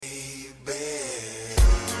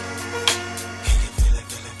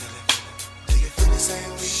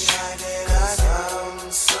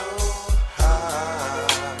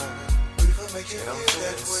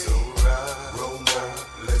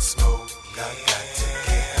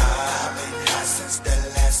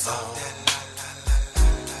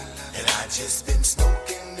just been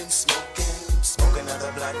smoking and smoking, smoking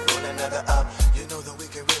another blunt, roll another up. You know that we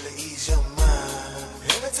can really ease your mind.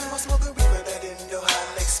 Every time I smoke a reefer, that in your heart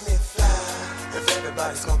makes me fly. If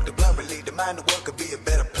everybody smoked the blunt, relieve the mind, the world could be a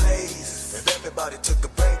better place. If everybody took a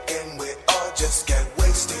break and we all just got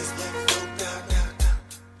wasted.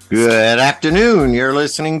 Good afternoon. You're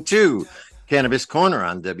listening to Cannabis Corner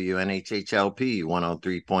on WNHHLP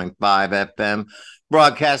 103.5 FM,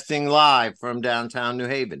 broadcasting live from downtown New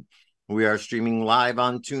Haven. We are streaming live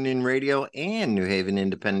on TuneIn Radio and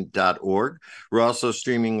NewHavenIndependent.org. We're also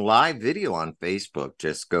streaming live video on Facebook.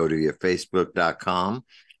 Just go to your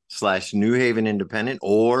Facebook.com/New Haven Independent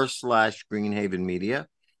or /Greenhaven Media,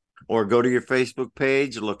 or go to your Facebook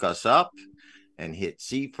page, look us up, and hit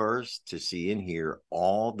see first to see and hear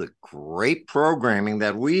all the great programming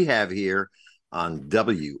that we have here on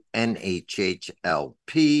WNHHLP.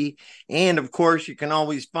 And of course, you can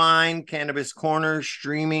always find Cannabis Corner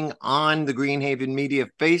streaming on the Greenhaven Media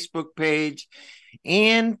Facebook page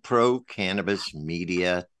and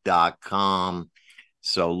procannabismedia.com.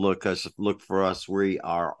 So look for us. We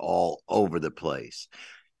are all over the place.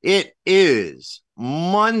 It is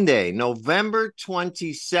Monday, November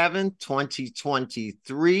 27th,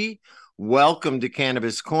 2023. Welcome to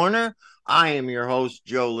Cannabis Corner. I am your host,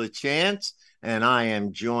 Joe LaChance, and I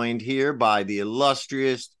am joined here by the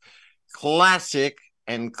illustrious classic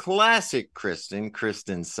Kristen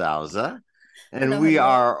Souza. And we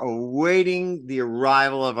are awaiting the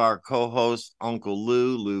arrival of our co-host, Uncle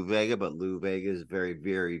Lou Vega, but Lou Vega is a very,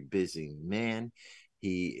 very busy man.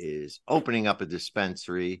 He is opening up a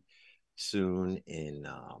dispensary soon in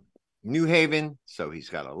New Haven, so he's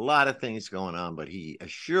got a lot of things going on, but he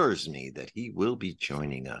assures me that he will be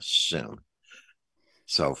joining us soon.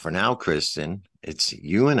 So for now, Kristen, it's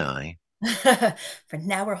you and I. For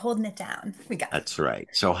now, we're holding it down. That's right.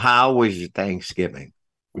 So how was your Thanksgiving?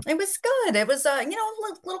 It was good. It was, a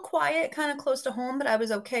little quiet, kind of close to home, but I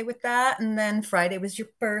was okay with that. And then Friday was your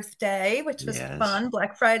birthday, which was fun.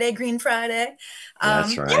 Black Friday, Green Friday.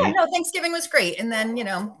 That's right. Yeah, no, Thanksgiving was great. And then,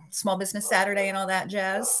 Small Business Saturday and all that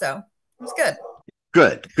jazz. So it was good.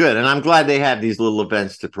 Good. And I'm glad they have these little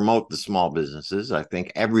events to promote the small businesses. I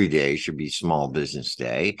think every day should be Small Business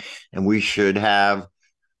Day, and we should have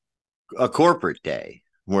a corporate day,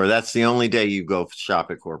 where that's the only day you go shop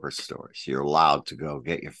at corporate stores. You're allowed to go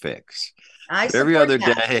get your fix. Every other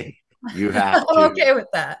day, you have to okay with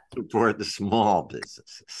that. Support the small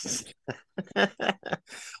businesses.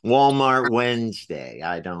 Walmart Wednesday,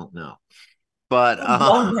 I don't know. But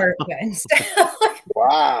Walmart Wednesday.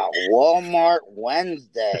 Wow, Walmart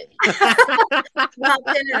Wednesday. Popped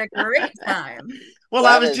in at a great time. Well,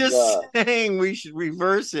 I was just saying we should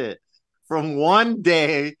reverse it from one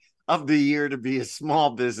day of the year to be a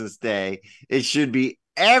small business day. It should be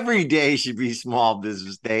every day should be Small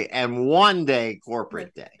Business Day and one day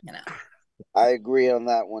corporate day. I agree on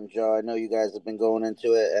that one, Joe. I know you guys have been going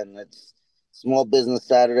into it, and it's Small Business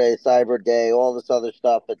Saturday, Cyber Day, all this other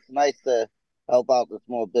stuff. It's nice to help out the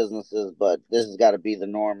small businesses, but this has got to be the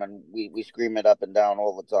norm, and we scream it up and down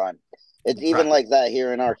all the time. It's even like that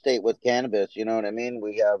here in our state with cannabis, you know what I mean?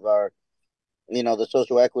 We have our, the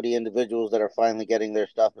social equity individuals that are finally getting their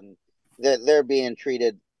stuff, and they're being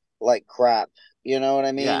treated like crap. You know what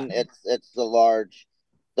I mean? Yeah. It's the large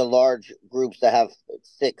groups that have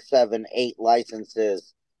 6, 7, 8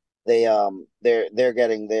 licenses. They're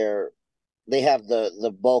getting they have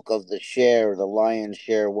the bulk of the share, the lion's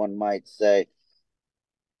share, one might say,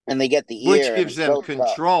 and they get the ear, which gives them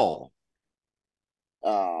control.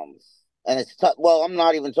 And it's tough. Well, I'm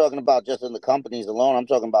not even talking about just in the companies alone. I'm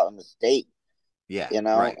talking about in the state. Yeah, in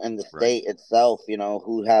the state itself.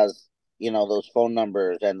 Who has those phone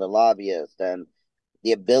numbers and the lobbyists and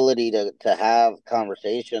the ability to have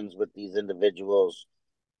conversations with these individuals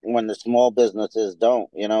when the small businesses don't.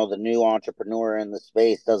 The new entrepreneur in the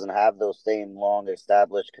space doesn't have those same long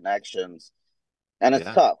established connections, and it's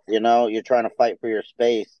tough. You're trying to fight for your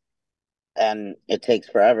space, and it takes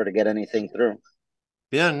forever to get anything through.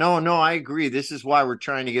 Yeah, no, I agree. This is why we're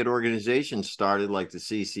trying to get organizations started like the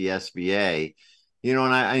CCSBA,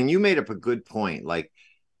 and you made up a good point. Like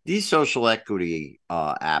these social equity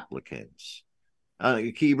applicants,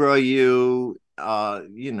 Kibra,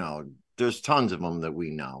 there's tons of them that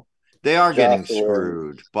we know. They are getting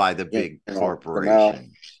screwed by the big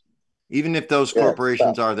corporations, even if those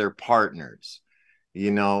corporations are their partners,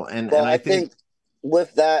 and I think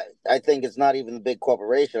with that, I think it's not even the big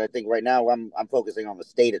corporation. I think right now I'm focusing on the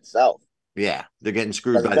state itself. Yeah, they're getting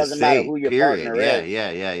screwed by the state. It doesn't matter who your partner is.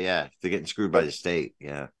 Yeah. They're getting screwed by the state.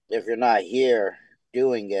 Yeah. If you're not here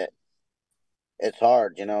doing it, it's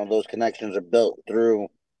hard. Those connections are built through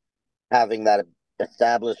having that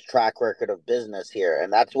established track record of business here,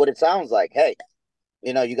 and that's what it sounds like. Hey,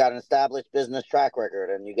 you got an established business track record,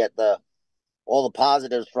 and you get the all the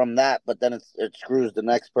positives from that, but then it screws the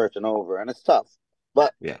next person over, and it's tough.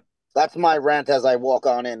 But yeah, that's my rant as I walk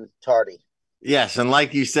on in tardy. yes, and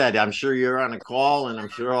like you said, I'm sure you're on a call, and I'm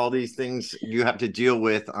sure all these things you have to deal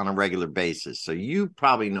with on a regular basis. So you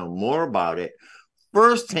probably know more about it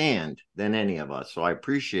firsthand than any of us. So I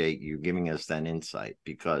appreciate you giving us that insight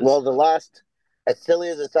because, Well, as silly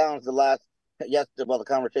as it sounds, the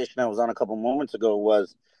conversation I was on a couple moments ago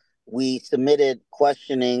was we submitted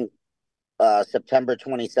questioning September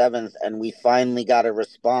 27th, and we finally got a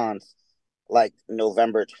response like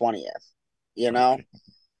November 20th, you know? okay,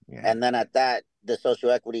 yeah, And then at that, the Social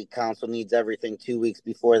Equity Council needs everything 2 weeks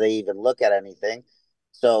before they even look at anything.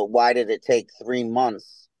 So why did it take 3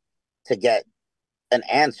 months to get an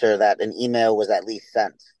answer that an email was at least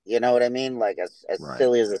sent? You know what I mean? Like as right.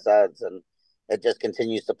 silly as it sounds, and it just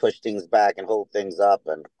continues to push things back and hold things up,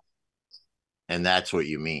 And that's what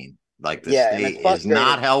you mean. Like the yeah, and state it's is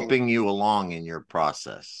not frustrating. helping you along in your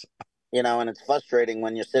process. And it's frustrating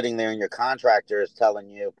when you're sitting there and your contractor is telling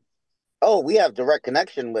you, "Oh, we have direct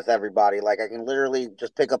connection with everybody. Like I can literally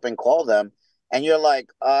just pick up and call them." And you're like,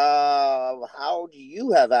 how do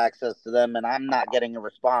you have access to them and I'm not getting a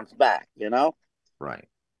response back, you know? Right.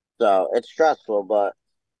 So it's stressful, but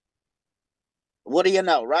what do you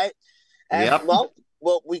know, right? And Yep.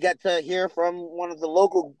 well, we get to hear from one of the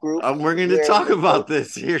local groups We're going to here in talk the about state.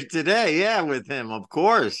 this here today. Yeah, with him. Of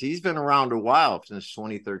course. He's been around a while since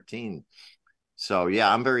 2013. So,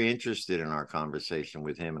 yeah, I'm very interested in our conversation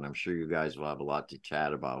with him. And I'm sure you guys will have a lot to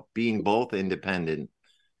chat about being both independent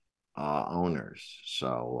owners.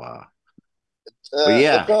 So, but It's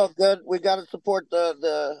yeah, all good. We got to support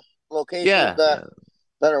the locations yeah,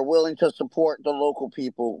 that are willing to support the local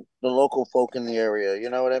people, the local folk in the area. You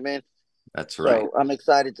know what I mean? that's right. So I'm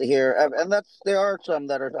excited to hear, and there are some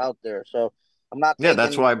that are out there. So I'm not Yeah,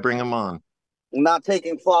 that's taking why I bring him on. I'm not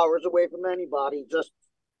taking flowers away from anybody. Just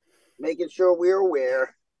making sure we're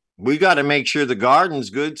aware. We got to make sure the garden's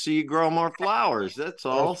good so you grow more flowers. That's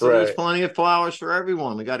all. That's So there's right. plenty of flowers for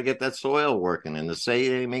everyone. We got to get that soil working, and the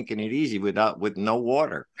say ain't making it easy with no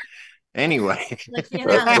water. Anyway, Like the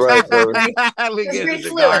That's analogy. right. So we That's get very to the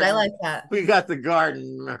fluid. I garden. like that. We got the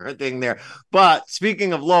garden thing there. But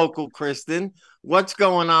speaking of local, Kristen, what's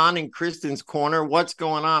going on in Kristen's corner? What's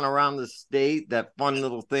going on around the state? That fun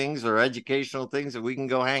little things or educational things that we can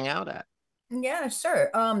go hang out at. Yeah,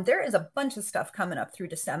 sure. There is a bunch of stuff coming up through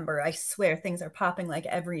December. I swear things are popping like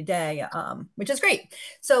every day, which is great.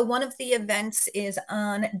 So one of the events is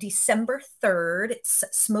on December 3rd. It's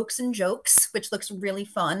Smokes and Jokes, which looks really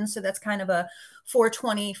fun. So that's kind of a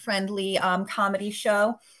 420 friendly comedy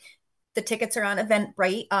show. The tickets are on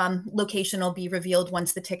Eventbrite. Location will be revealed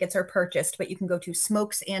once the tickets are purchased, but you can go to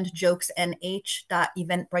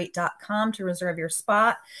smokesandjokesnh.eventbrite.com to reserve your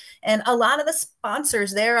spot. And a lot of the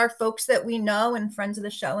sponsors there are folks that we know and friends of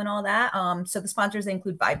the show and all that. So the sponsors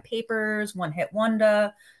include Vibe Papers, One Hit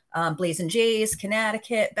Wonder, Blazing Jays,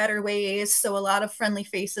 Connecticut, Better Ways. So a lot of friendly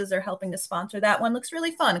faces are helping to sponsor that one. Looks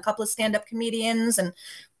really fun. A couple of stand-up comedians and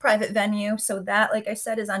private venue. So that, like I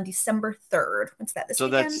said, is on December 3rd. What's that, this So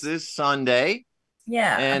that's weekend? this Sunday.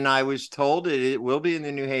 Yeah. And I was told it will be in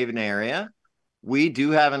the New Haven area. We do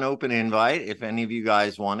have an open invite if any of you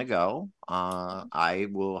guys want to go. I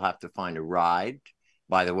will have to find a ride.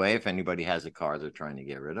 By the way, if anybody has a car they're trying to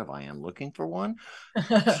get rid of, I am looking for one.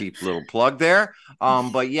 Cheap little plug there.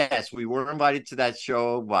 But yes, we were invited to that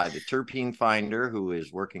show by the Terpene Finder, who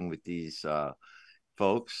is working with these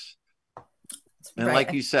folks. And Right.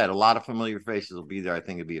 like you said, a lot of familiar faces will be there. I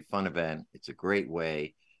think it'd be a fun event. It's a great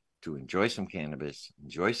way to enjoy some cannabis,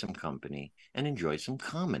 enjoy some company, and enjoy some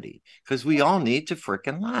comedy because we all need to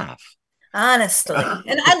fricking laugh. Honestly.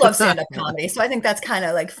 And I love stand-up comedy. So I think that's kind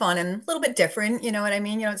of like fun and a little bit different. You know what I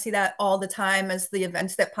mean? You don't see that all the time as the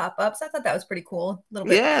events that pop up. So I thought that was pretty cool.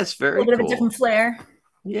 Yeah, it's A little very bit of a different cool. flair.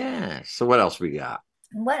 Yeah. So what else we got?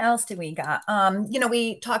 What else do we got?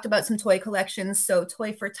 We talked about some toy collections. So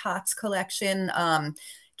Toy for Tots collection,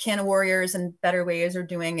 Canna Warriors and Better Ways are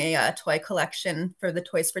doing a toy collection for the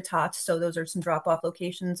Toys for Tots. So those are some drop-off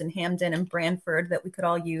locations in Hamden and Branford that we could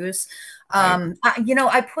all use. Right.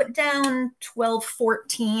 I put down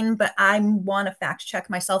 12/14, but I want to fact check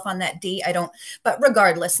myself on that date. I don't, but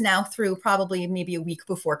regardless, now through probably maybe a week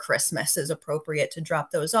before Christmas is appropriate to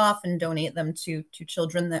drop those off and donate them to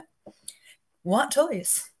children that want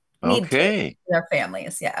toys, need toys Okay. for their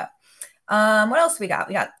families. Yeah. What else we got?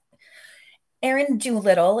 We got Aaron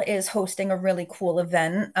Doolittle is hosting a really cool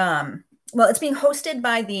event. Well, it's being hosted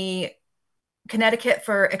by the Connecticut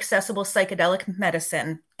for Accessible Psychedelic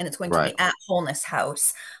Medicine, and it's going to Right. be at Wholeness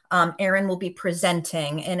House. Erin will be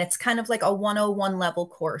presenting, and it's kind of like a 101 level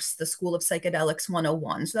course, the School of Psychedelics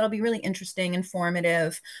 101. So that'll be really interesting,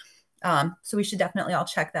 informative. So we should definitely all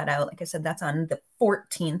check that out. Like I said, that's on the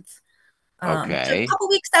 14th. So a Okay. couple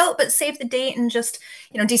weeks out, but save the date and just,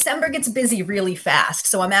 December gets busy really fast.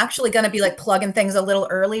 So I'm actually going to be like plugging things a little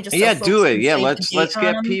early just so Yeah, do folks it. can Yeah, save the date let's on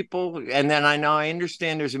get them. people. And then I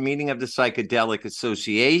understand there's a meeting of the Psychedelic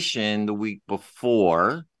Association the week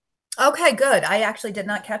before Okay, good. I actually did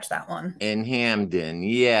not catch that one. in Hamden.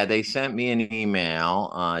 Yeah, they sent me an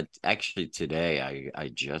email. Actually today I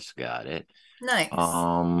just got it. Nice.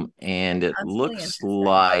 And it That's really looks interesting.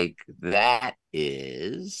 like that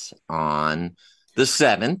is on the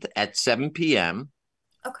 7th at 7 p.m.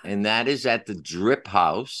 Okay. And that is at the Drip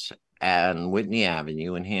House on Whitney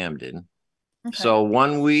Avenue in Hamden. Okay. So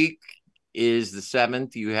 1 week is the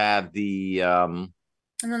 7th. You have the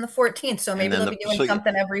And then the 14th. So and maybe then they'll the be doing so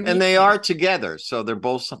something every and week they then. are together. So they're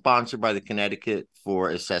both sponsored by the Connecticut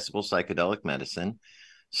for Accessible Psychedelic Medicine.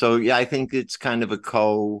 So yeah, I think it's kind of a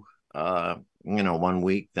 1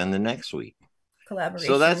 week, then the next week.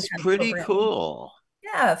 So Collaboration that's kind of pretty programming. cool.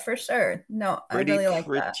 Yeah, for sure. No, I Pretty, really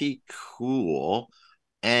like that. pretty cool.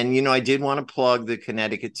 And I did want to plug the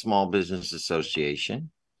Connecticut Small Business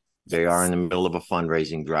Association. They are in Yes. the middle of a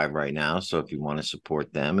fundraising drive right now. So if you want to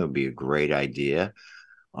support them, it would be a great idea.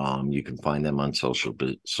 You can find them on social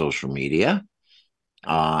media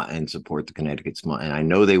and support the Connecticut Small. And I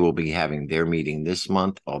know they will be having their meeting this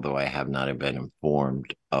month, although I have not been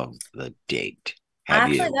informed of the date. Have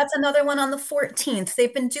Actually, you? that's another one on the 14th.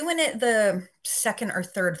 They've been doing it the second or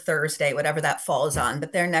third Thursday, whatever that falls on,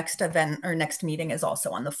 but their next event or next meeting is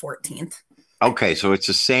also on the 14th. Okay, so it's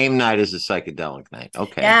the same night as the psychedelic night.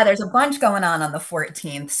 Okay. Yeah, there's a bunch going on the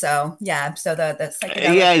 14th. So, yeah, so the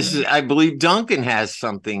psychedelic, Yes, I believe Duncan has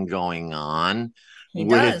something going on he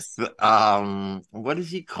with does. what does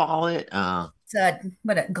he call it?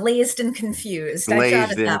 Glazed and Confused. I Glazed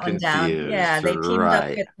jotted and that one down. Yeah, confused. they teamed up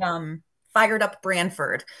Right. with Fired Up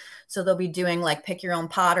Branford. So they'll be doing like pick your own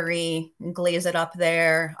pottery and glaze it up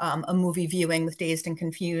there, a movie viewing with Dazed and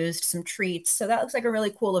Confused, some treats. So that looks like a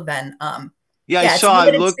really cool event. Yeah, I Yeah, it's saw I limited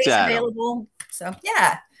looked space at them. available. So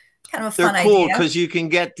yeah, kind of a They're fun cool idea. because you can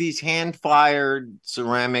get these hand-fired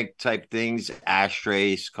ceramic type things,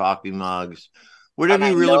 ashtrays, coffee mugs, And whatever I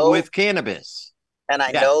you really know, with cannabis. and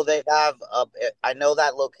I Yes. know they have a. I know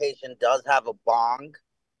that location does have a bong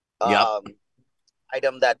Yep. um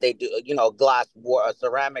item that they do. A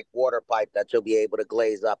ceramic water pipe that you'll be able to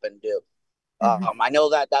glaze up and do. Mhm. I know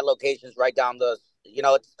that that location's right down the.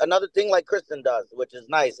 It's another thing like Kristen does, which is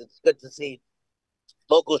nice. It's good to see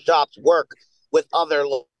local shops work with other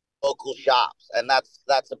local shops, and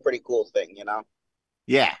that's a pretty cool thing.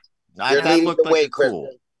 Yeah. You're That leading looked the like way, a cool.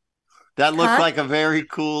 Kristen. That looked Huh? like a very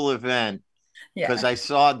cool event because Yeah. I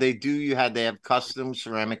saw they have custom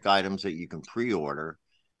ceramic items that you can pre-order.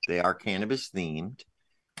 They are cannabis themed.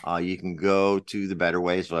 You can go to the Better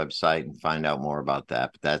Ways website and find out more about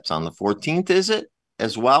that. But that's on the 14th, is it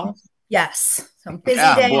as well? Yes. So busy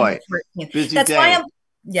Ah, day on the boy, 14th. busy That's why day.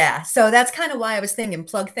 yeah. So that's kind of why I was thinking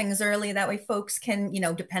plug things early. That way folks can,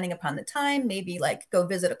 depending upon the time, maybe like go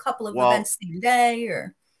visit a couple of Well, events same day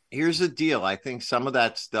or. here's the deal. I think some of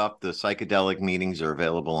that stuff, the psychedelic meetings are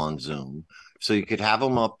available on Zoom. So you could have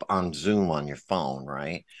them up on Zoom on your phone,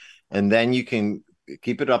 right? And then you can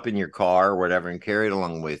keep it up in your car or whatever and carry it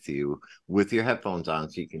along with you with your headphones on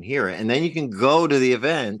so you can hear it. And then you can go to the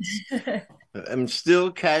events and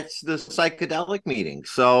still catch the psychedelic meeting.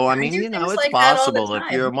 So, I I mean, do things it's like that all the possible if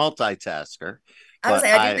you're a time. multitasker. I would But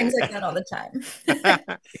say I do things like that all the time.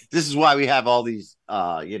 this is why we have all these,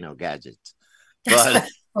 gadgets. That's But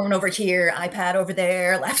what phone over here, iPad over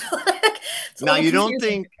there, laptop. It's a now little you don't confusing.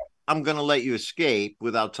 think I'm going to let you escape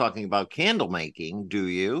without talking about candle making, do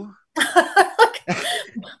you?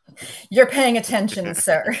 You're paying attention,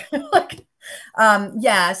 sir. Like,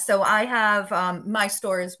 yeah, so I have my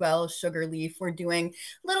store as well, Sugar Leaf. We're doing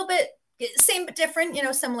a little bit same but different,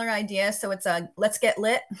 similar idea. So it's a let's get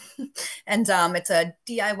lit, and it's a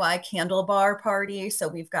DIY candle bar party. So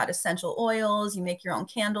we've got essential oils. You make your own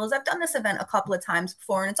candles. I've done this event a couple of times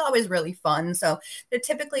before, and it's always really fun. So they're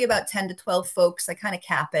typically about 10 to 12 folks. I kind of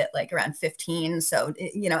cap it like around 15. So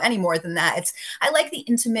any more than that, I like the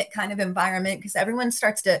intimate kind of environment because everyone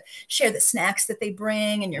starts to share the snacks that they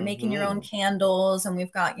bring, and you're making your own Mm-hmm. candles, and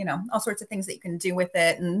we've got all sorts of things that you can do with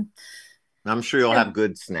it. And I'm sure you'll you know, have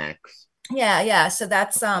good snacks. yeah, so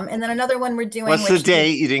that's and then another one we're doing, What's the which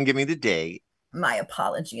date? You didn't give me the date. my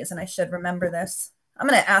apologies, and I should remember this. I'm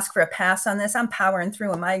going to ask for a pass on this. I'm powering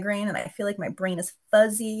through a migraine and I feel like my brain is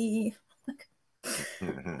fuzzy.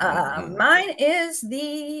 Mine is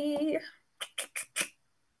the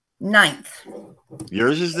 9th.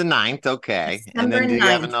 Yours is the 9th, okay. And December then do you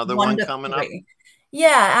have 9th, another 1 one to coming up? 3.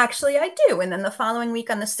 Yeah, actually, I do. And then the following week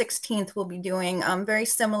on the 16th, we'll be doing very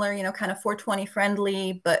similar, kind of 420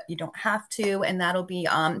 friendly, but you don't have to. And that'll be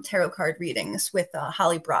tarot card readings with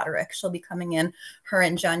Holly Broderick. She'll be coming in, her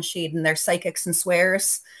and John Sheed, and they're psychics and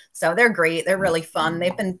swears. So they're great. They're really fun.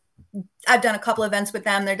 I've done a couple events with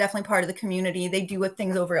them. They're definitely part of the community. They do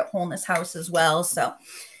things over at Wholeness House as well. So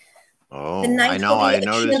the Oh, I 9th will know. be I a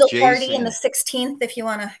noticed candle party, and the Jason. 16th, if you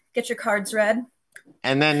want to get your cards read.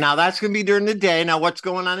 And then now that's going to be during the day. Now, what's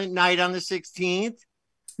going on at night on the 16th?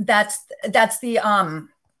 That's the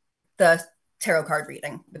tarot card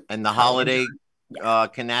reading. And the Holly and holiday, Yeah.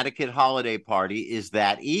 Connecticut holiday party is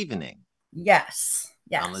that evening Yes.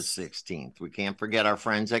 on the 16th. We can't forget our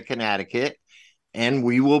friends at Connecticut, and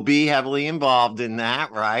we will be heavily involved in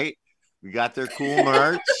that, right? We got their cool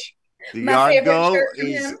merch. The My yard favorite goat shirt from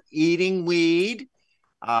is him. eating weed.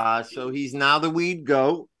 So he's now the weed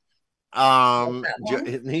goat. He's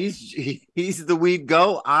the weed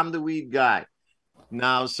goat. I'm the weed guy.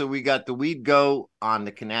 Now, so we got the weed goat on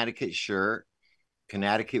the Connecticut shirt.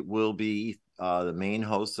 Connecticut will be the main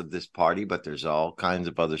host of this party, but there's all kinds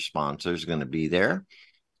of other sponsors going to be there.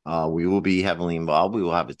 We will be heavily involved. We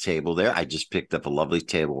will have a table there. I just picked up a lovely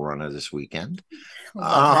table runner this weekend.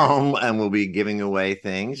 And we'll be giving away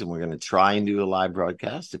things, and we're going to try and do a live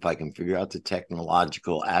broadcast if I can figure out the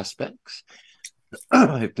technological aspects.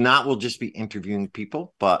 If not, we'll just be interviewing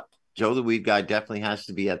people. But Joe the Weed Guy definitely has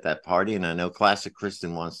to be at that party, and I know Classic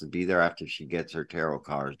Kristen wants to be there after she gets her tarot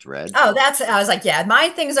cards read. Oh, I was like, yeah, my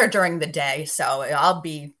things are during the day, so I'll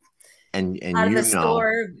be and out of the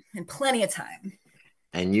store in plenty of time.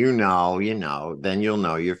 And then you'll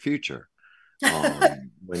know your future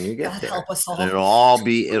when you get God there. help us all. And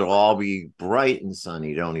it'll all be bright and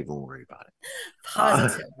sunny. Don't even worry about it.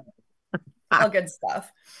 Positive. All good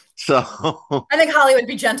stuff. So I think Holly would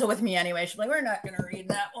be gentle with me anyway. She's like, we're not going to read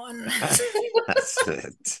that one.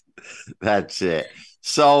 That's it.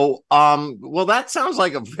 So, well, that sounds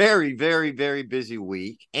like a very, very, very busy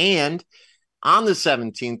week. And on the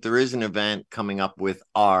 17th, there is an event coming up with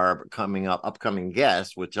our upcoming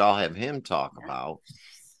guest, which I'll have him talk about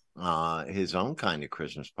his own kind of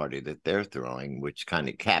Christmas party that they're throwing, which kind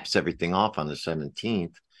of caps everything off on the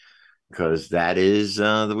 17th. Because that is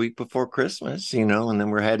the week before Christmas, and then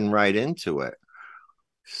we're heading right into it.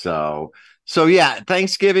 So yeah,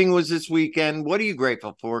 Thanksgiving was this weekend. What are you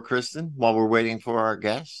grateful for, Kristen, while we're waiting for our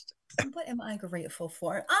guest? What am I grateful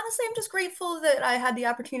for? Honestly, I'm just grateful that I had the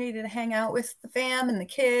opportunity to hang out with the fam and the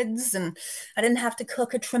kids, and I didn't have to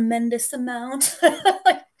cook a tremendous amount.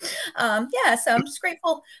 Yeah, so I'm just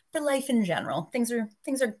grateful for life in general. Things are,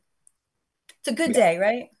 it's a good day,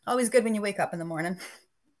 right? Always good when you wake up in the morning.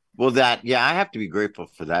 Well, I have to be grateful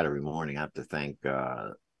for that every morning. I have to thank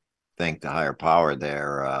the higher power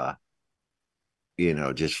there,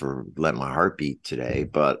 just for letting my heart beat today.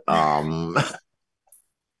 But I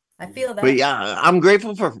feel that. But yeah, I'm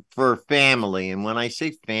grateful for family. And when I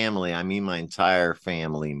say family, I mean my entire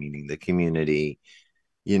family, meaning the community,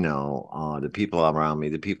 the people around me,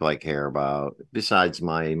 the people I care about, besides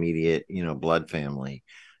my immediate, blood family,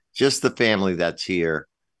 just the family that's here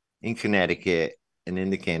in Connecticut and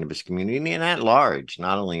in the cannabis community and at large,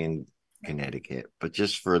 not only in Connecticut, but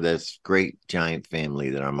just for this great giant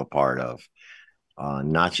family that I'm a part of.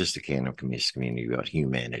 Not just the cannabis community, but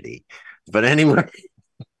humanity. But anyway.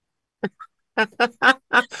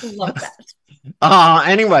 Love that.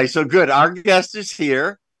 Anyway, so good. Our guest is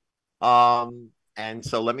here. And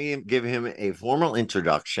so let me give him a formal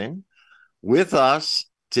introduction. With us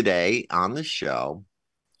today on the show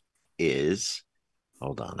is,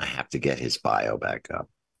 hold on, I have to get his bio back up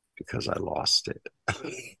because I lost it.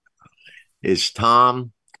 Is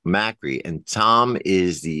Tom Macri. And Tom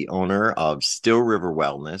is the owner of Still River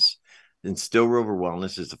Wellness. And Still River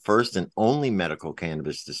Wellness is the first and only medical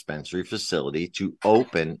cannabis dispensary facility to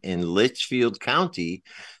open in Litchfield County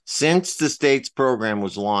since the state's program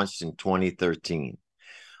was launched in 2013.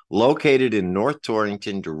 Located in North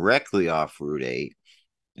Torrington, directly off Route 8,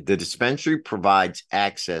 the dispensary provides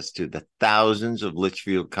access to the thousands of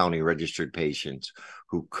Litchfield County registered patients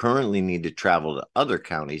who currently need to travel to other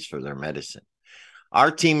counties for their medicine. Our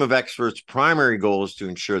team of experts' primary goal is to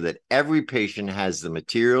ensure that every patient has the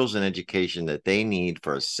materials and education that they need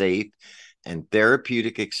for a safe and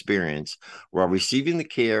therapeutic experience while receiving the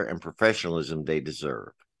care and professionalism they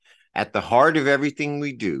deserve. At the heart of everything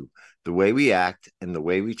we do, the way we act and the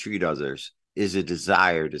way we treat others, is a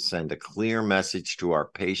desire to send a clear message to our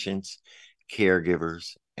patients,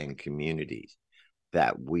 caregivers, and communities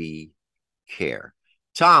that we care.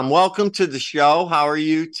 Tom, welcome to the show. How are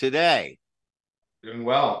you today? Doing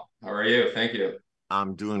well. How are you? Thank you.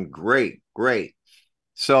 I'm doing great, great.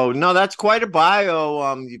 So, no, that's quite a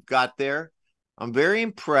bio you've got there. I'm very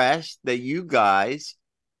impressed that you guys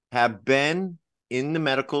have been in the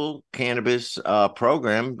medical cannabis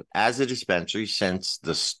program as a dispensary since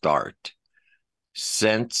the start,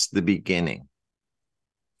 since the beginning.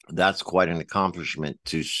 That's quite an accomplishment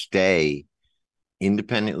to stay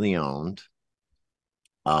independently owned,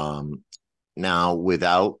 now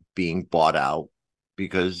without being bought out,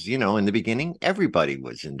 because, in the beginning, everybody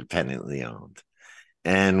was independently owned.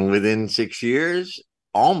 And within 6 years,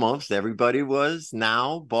 almost everybody was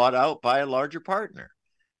now bought out by a larger partner.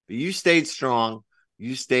 But you stayed strong,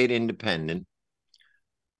 you stayed independent.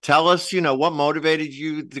 Tell us, what motivated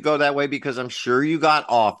you to go that way, because I'm sure you got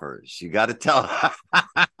offers. You got to tell.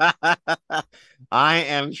 I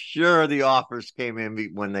am sure the offers came in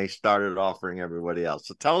when they started offering everybody else.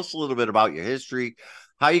 So tell us a little bit about your history,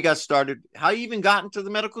 how you got started, how you even got into the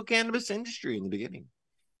medical cannabis industry in the beginning.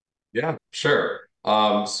 Yeah, sure.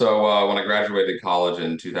 So when I graduated college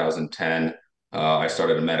in 2010, I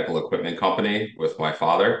started a medical equipment company with my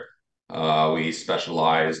father. We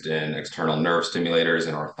specialized in external nerve stimulators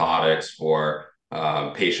and orthotics for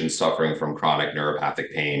patients suffering from chronic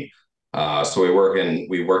neuropathic pain. So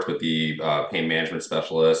we worked with the pain management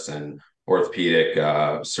specialists and orthopedic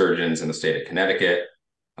surgeons in the state of Connecticut,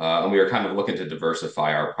 and we were kind of looking to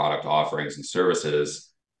diversify our product offerings and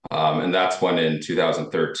services. And that's when in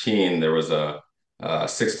 2013 there was a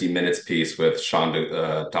 60 Minutes piece with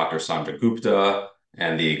Dr. Sandra Gupta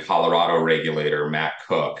and the Colorado regulator Matt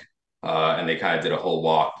Cook, and they kind of did a whole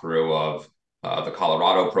walkthrough of the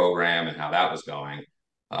Colorado program and how that was going.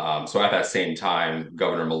 So at that same time,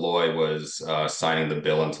 Governor Malloy was signing the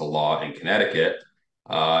bill into law in Connecticut.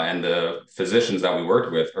 And the physicians that we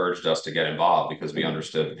worked with urged us to get involved because we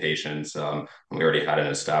understood the patients. And we already had an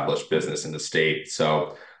established business in the state.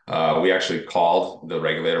 So we actually called the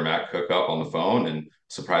regulator, Matt Cook, up on the phone. And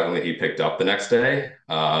surprisingly, he picked up the next day.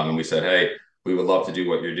 And we said, hey, we would love to do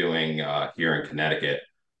what you're doing here in Connecticut.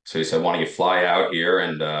 So he said, why don't you fly out here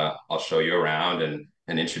and I'll show you around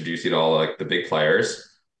and introduce you to all like the big players.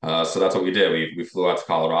 So that's what we did. We flew out to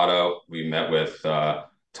Colorado. We met with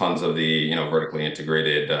tons of the vertically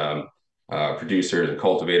integrated producers and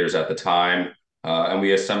cultivators at the time, and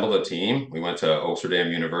we assembled a team. We went to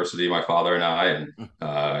Amsterdam University, my father and I,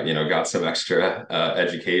 and got some extra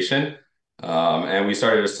education, and we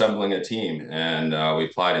started assembling a team. And we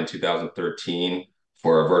applied in 2013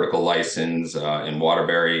 for a vertical license in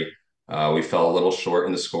Waterbury. We fell a little short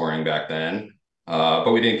in the scoring back then.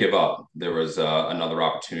 But we didn't give up. There was another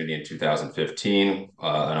opportunity in 2015, an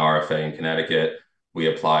RFA in Connecticut. We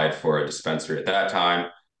applied for a dispensary at that time,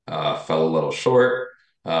 fell a little short.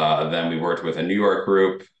 Then we worked with a New York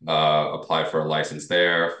group, applied for a license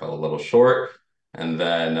there, fell a little short. And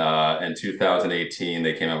then in 2018,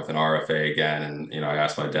 they came out with an RFA again. And, I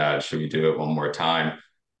asked my dad, should we do it one more time?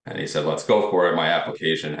 And he said, let's go for it. My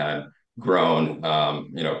application had grown,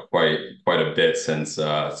 quite a bit since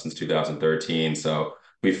 2013. So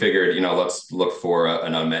we figured, let's look for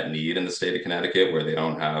an unmet need in the state of Connecticut where they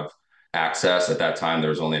don't have access. At that time, there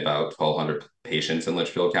was only about 1,200 patients in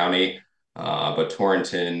Litchfield County, but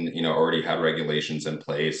Torrington, already had regulations in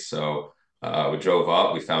place. So we drove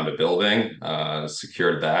up, we found a building,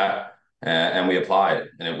 secured that, and we applied.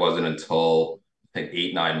 And it wasn't until I think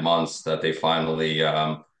 8, 9 months that they finally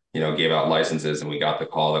gave out licenses, and we got the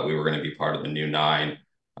call that we were going to be part of the new nine.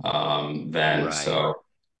 Then, Right.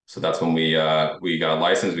 so that's when we got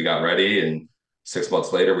licensed, we got ready, and 6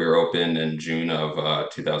 months later, we were open in June of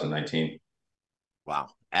 2019. Wow.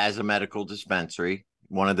 As a medical dispensary,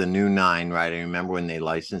 one of the new nine, right? I remember when they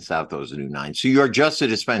licensed out those new nine. So you're just a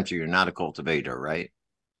dispensary, you're not a cultivator, right?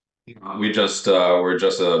 We're just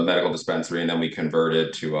a medical dispensary, and then we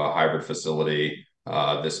converted to a hybrid facility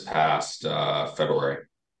this past February.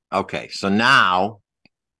 Okay. So now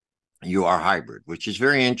you are hybrid, which is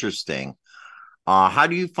very interesting. How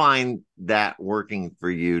do you find that working for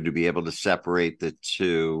you to be able to separate the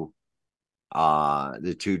two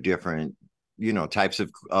different, types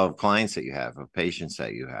of clients that you have, of patients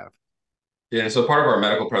that you have? Yeah, so part of our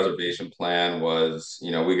medical preservation plan was,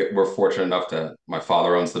 we're fortunate enough to, my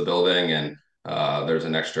father owns the building, and there's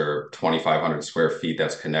an extra 2,500 square feet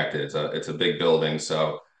that's connected. It's a big building,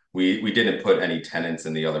 so we didn't put any tenants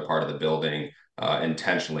in the other part of the building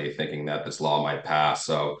intentionally, thinking that this law might pass.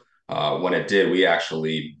 So when it did, we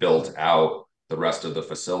actually built out the rest of the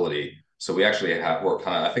facility. So we actually we're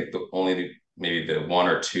kind of, I think maybe the one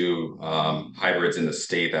or two hybrids in the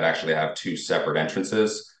state that actually have two separate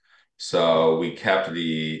entrances. So we kept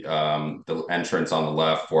the entrance on the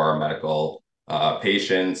left for our medical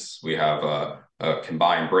patients. We have a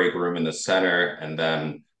combined break room in the center, and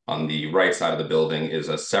then on the right side of the building is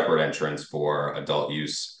a separate entrance for adult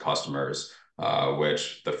use customers,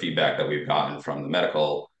 which the feedback that we've gotten from the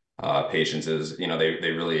medical patients is,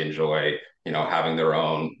 they really enjoy, having their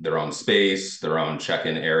own space, their own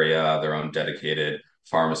check-in area, their own dedicated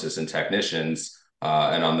pharmacists and technicians.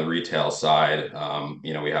 And on the retail side,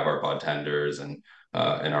 we have our bud tenders and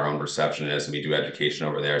our own receptionists, and we do education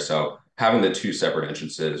over there. So having the two separate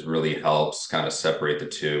entrances really helps kind of separate the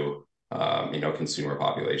two, consumer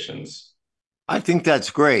populations. I think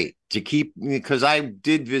that's great to keep, because I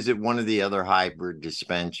did visit one of the other hybrid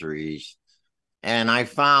dispensaries, and I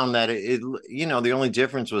found that the only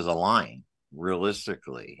difference was a line,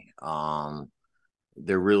 realistically.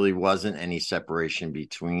 There really wasn't any separation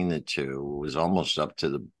between the two. It was almost up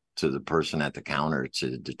to the person at the counter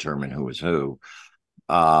to determine who was who.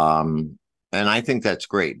 And I think that's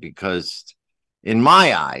great because, in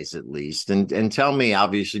my eyes at least, and tell me,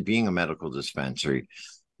 obviously being a medical dispensary,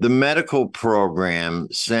 the medical program,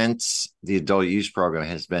 since the adult use program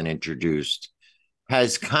has been introduced,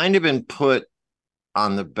 has kind of been put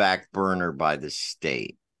on the back burner by the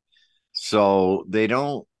state. So they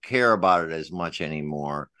don't care about it as much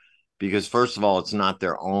anymore because, first of all, it's not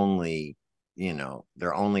their only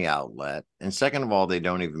outlet. And second of all, they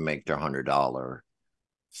don't even make their $100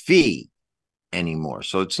 fee anymore.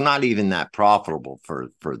 So it's not even that profitable for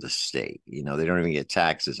the state. They don't even get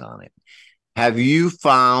taxes on it. Have you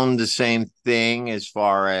found the same thing as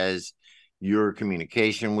far as your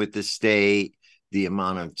communication with the state, the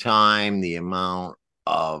amount of time, the amount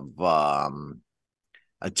of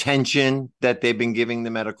attention that they've been giving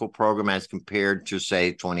the medical program as compared to,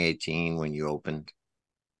 say, 2018 when you opened?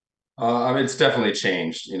 It's definitely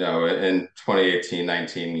changed. In 2018,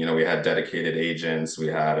 19, we had dedicated agents. We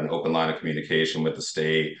had an open line of communication with the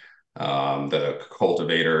state. The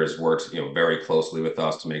cultivators worked, very closely with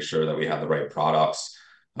us to make sure that we had the right products,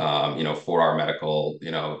 for our medical,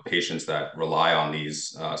 patients that rely on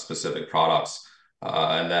these specific products.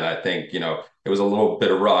 And then I think, it was a little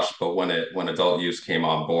bit of rush, but when adult use came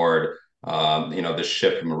on board, the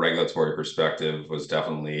shift from a regulatory perspective was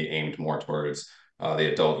definitely aimed more towards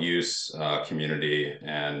the adult use community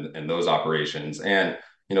and those operations, and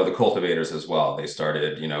the cultivators as well. They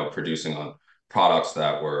started producing on products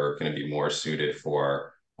that were going to be more suited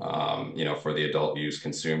for for the adult use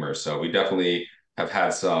consumer. So we definitely have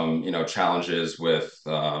had some challenges with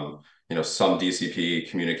some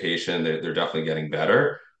DCP communication. They're definitely getting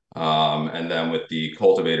better. And then with the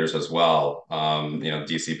cultivators as well,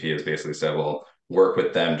 DCP has basically said, well, work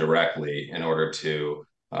with them directly in order to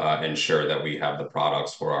ensure that we have the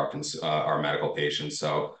products for our medical patients.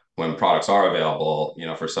 So when products are available,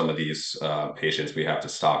 for some of these patients, we have to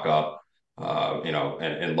stock up,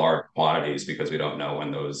 in large quantities because we don't know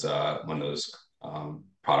when those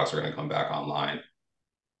products are going to come back online.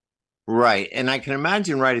 Right. And I can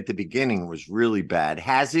imagine right at the beginning it was really bad.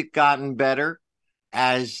 Has it gotten better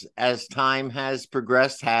as time has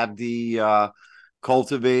progressed? Have the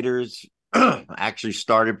cultivators actually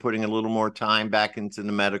started putting a little more time back into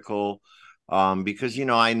the medical? Because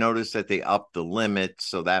I noticed that they upped the limit,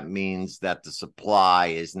 so that means that the supply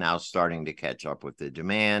is now starting to catch up with the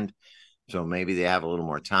demand. So maybe they have a little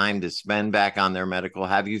more time to spend back on their medical.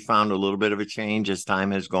 Have you found a little bit of a change as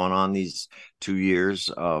time has gone on these 2 years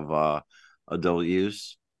of adult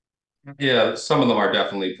use? Yeah, some of them are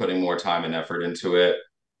definitely putting more time and effort into it.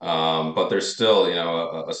 But there's still,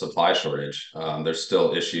 a supply shortage. There's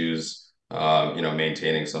still issues,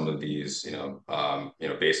 maintaining some of these,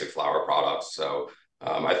 basic flower products. So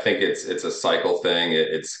I think it's a cycle thing.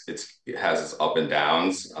 It has its up and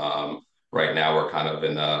downs. Right now, we're kind of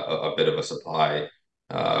in a bit of a supply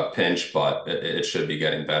pinch, but it should be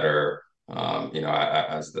getting better,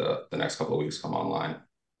 as the next couple of weeks come online.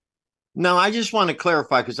 No, I just want to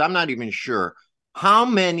clarify because I'm not even sure. How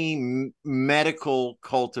many medical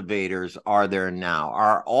cultivators are there now?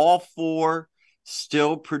 Are all four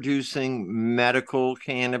still producing medical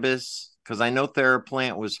cannabis? Because I know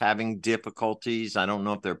TheraPlant was having difficulties. I don't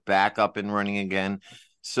know if they're back up and running again.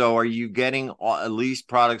 So are you getting at least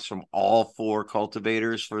products from all four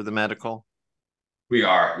cultivators for the medical? We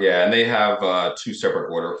are, yeah, and they have two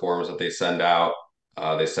separate order forms that they send out.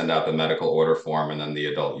 They send out the medical order form and then the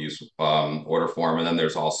adult use order form, and then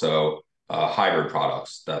there's also hybrid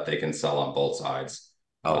products that they can sell on both sides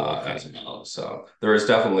Oh, okay. as well. So there is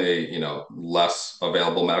definitely less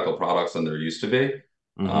available medical products than there used to be,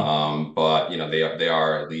 Mm-hmm. but they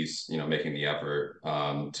are at least making the effort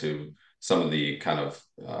to some of the kind of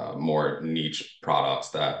more niche products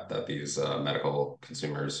that these medical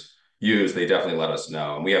consumers use, they definitely let us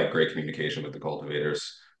know. And we have great communication with the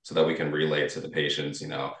cultivators so that we can relay to the patients,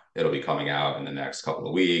 it'll be coming out in the next couple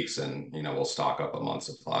of weeks, and, we'll stock up a month's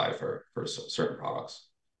supply for certain products.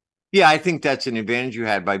 Yeah, I think that's an advantage you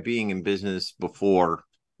had by being in business before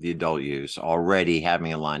the adult use, already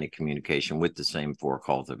having a line of communication with the same four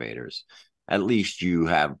cultivators. At least you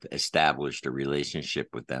have established a relationship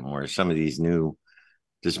with them, where some of these new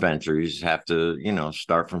dispensaries have to,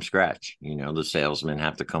 start from scratch. The salesmen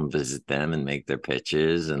have to come visit them and make their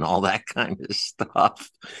pitches and all that kind of stuff.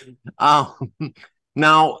 Um,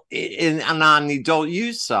 Now, on the adult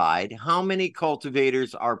use side, how many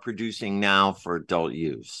cultivators are producing now for adult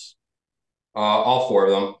use? All four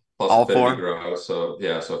of them, plus All Affinity four? Grow. So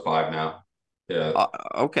yeah, so five now. Yeah.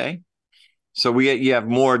 Okay. So you have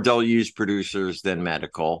more adult use producers than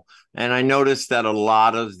medical, and I noticed that a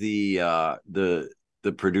lot of the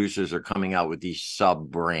producers are coming out with these sub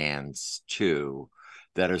brands too,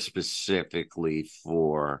 that are specifically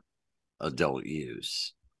for adult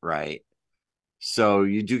use, right? So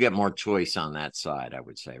you do get more choice on that side, I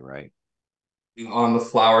would say, right? On the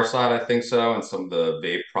flower side, I think so, and some of the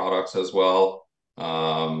vape products as well.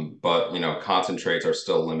 But concentrates are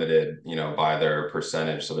still limited, by their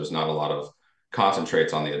percentage. So there's not a lot of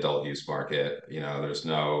concentrates on the adult use market. There's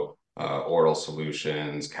no oral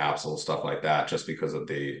solutions, capsules, stuff like that, just because of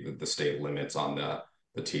the state limits on the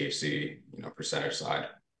THC, percentage side.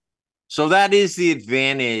 So that is the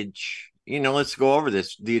advantage. Let's go over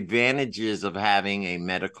this. The advantages of having a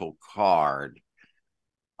medical card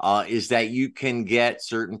is that you can get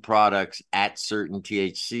certain products at certain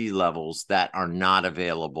THC levels that are not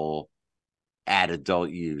available at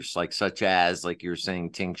adult use, such as, like you're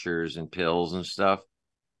saying, tinctures and pills and stuff.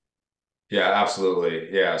 Yeah,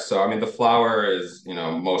 absolutely. Yeah. So, I mean, the flour is,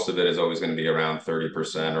 most of it is always going to be around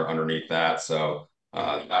 30% or underneath that. So,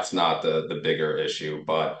 that's not the bigger issue.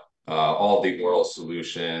 But all the oral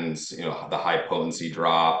solutions, the high potency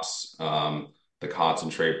drops, the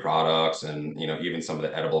concentrate products, and, even some of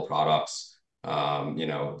the edible products,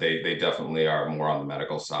 they definitely are more on the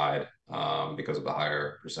medical side because of the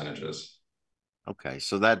higher percentages. Okay,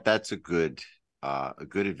 so that's a good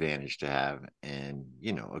advantage to have, and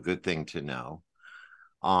a good thing to know.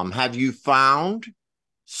 Have you found,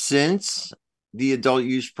 since the adult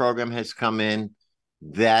use program has come in,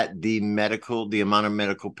 that the amount of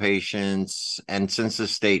medical patients, and since the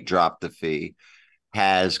state dropped the fee,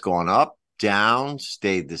 has gone up, down,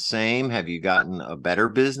 stayed the same? Have you gotten a better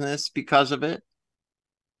business because of it?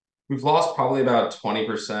 We've lost probably about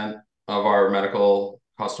 20% of our medical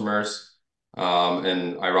customers.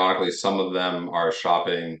 And ironically, some of them are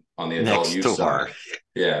shopping on the adult Next use door. side.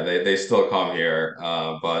 Yeah, they still come here,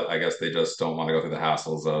 but I guess they just don't want to go through the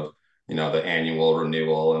hassles of, the annual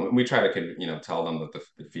renewal. And we try to, tell them that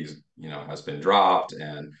the fees, has been dropped,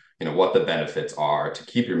 and, what the benefits are to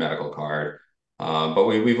keep your medical card. But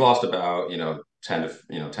we've lost about, 10 to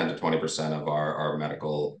 20% of our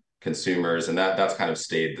medical consumers, and that's kind of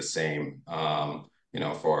stayed the same,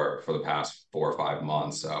 for the past 4 or 5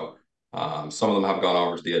 months. So some of them have gone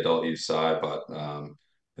over to the adult use side, but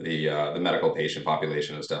the medical patient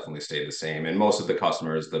population has definitely stayed the same. And most of the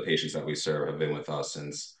customers, the patients that we serve, have been with us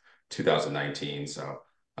since 2019. So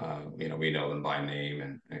we know them by name,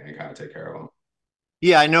 and kind of take care of them.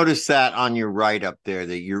 Yeah, I noticed that on your write up there,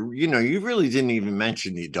 that you really didn't even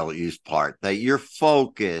mention the adult use part, that your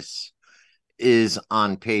focus is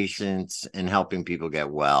on patients and helping people get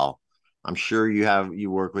well. I'm sure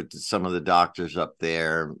you work with some of the doctors up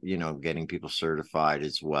there, getting people certified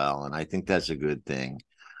as well. And I think that's a good thing.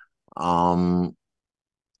 Um,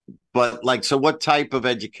 but so what type of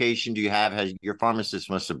education do you have? Has your pharmacist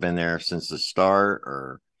must have been there since the start,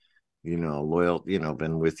 or, loyal,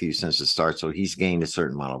 been with you since the start. So he's gained a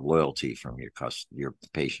certain amount of loyalty from your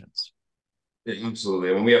patients. Yeah,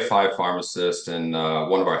 absolutely. I mean, we have five pharmacists, and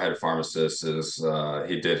one of our head pharmacists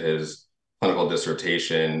he did his clinical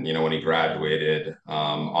dissertation, when he graduated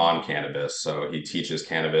on cannabis. So he teaches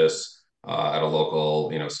cannabis at a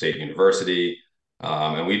local, state university.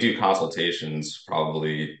 And we do consultations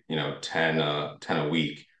probably, 10 a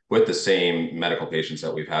week with the same medical patients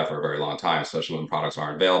that we've had for a very long time, especially when products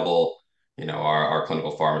aren't available. Our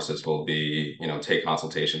clinical pharmacist will be, take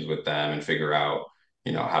consultations with them and figure out,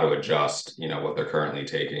 how to adjust, what they're currently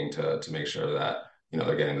taking to make sure that,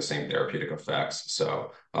 they're getting the same therapeutic effects.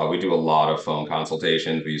 So we do a lot of phone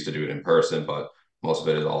consultations. We used to do it in person, but most of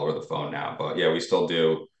it is all over the phone now. But yeah, we still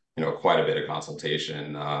do, quite a bit of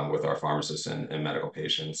consultation with our pharmacists and medical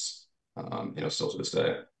patients, still to this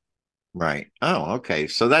day. Right. Oh, okay.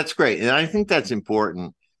 So that's great. And I think that's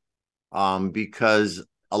important because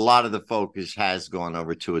a lot of the focus has gone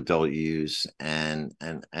over to adult use, and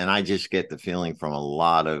I just get the feeling from a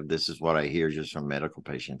lot of, this is what I hear just from medical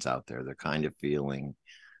patients out there, they're kind of feeling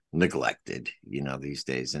neglected, these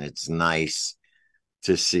days. And it's nice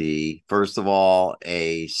to see, first of all,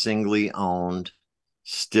 a singly owned,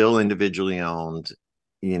 still individually owned,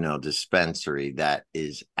 dispensary that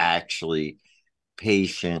is actually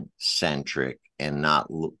patient centric and not,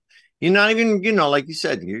 you're not even, like you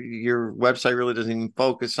said, your website really doesn't even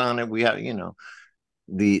focus on it. We have,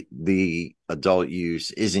 the adult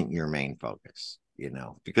use isn't your main focus,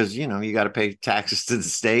 because, you got to pay taxes to the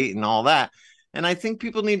state and all that. And I think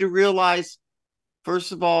people need to realize,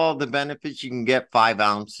 first of all, the benefits. You can get 5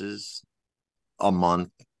 ounces a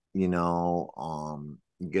month, you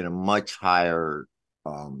get a much higher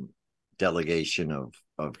delegation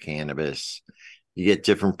of cannabis. You get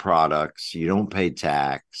different products. You don't pay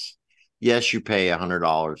tax. Yes, you pay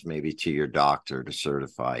 $100 maybe to your doctor to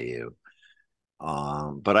certify you.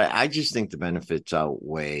 But I just think the benefits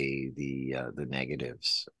outweigh the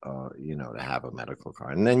negatives, to have a medical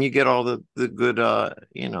card. And then you get all the good,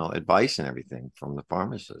 advice and everything from the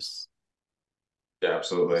pharmacists. Yeah,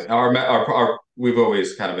 absolutely. Our we've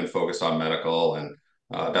always kind of been focused on medical, and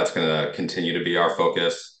that's going to continue to be our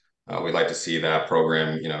focus. We'd like to see that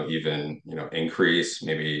program, even increase,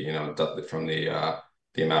 maybe from the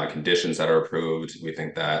amount of conditions that are approved. We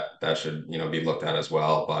think that that should be looked at as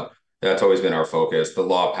well. But that's always been our focus. The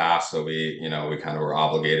law passed, so we kind of were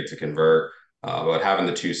obligated to convert. But having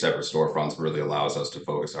the two separate storefronts really allows us to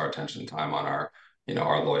focus our attention and time on our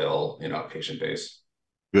loyal patient base.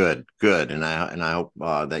 Good, and I hope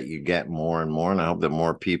that you get more and more, and I hope that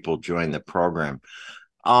more people join the program.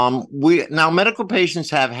 We now medical patients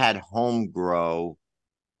have had home grow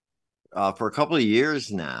for a couple of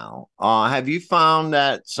years now. Have you found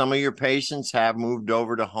that some of your patients have moved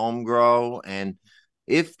over to home grow, and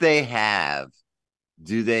if they have,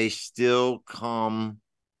 do they still come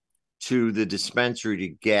to the dispensary to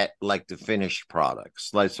get like the finished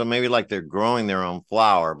products? Like, so maybe like they're growing their own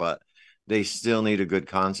flower, but they still need a good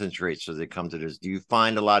concentrate, so they come to this. Do you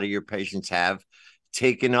find a lot of your patients have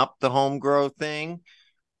taken up the home grow thing?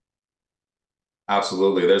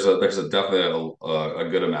 Absolutely. There's a definitely a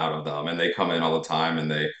good amount of them, and they come in all the time,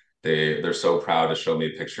 and they're so proud to show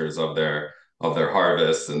me pictures of their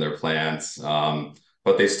harvests and their plants.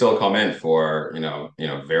 But they still come in for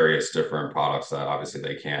various different products that obviously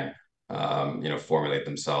they can't formulate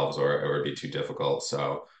themselves, or it would be too difficult.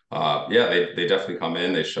 So yeah, they definitely come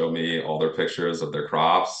in. They show me all their pictures of their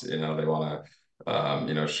crops. They want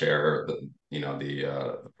to share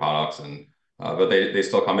the products, and but they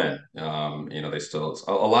still come in. They still,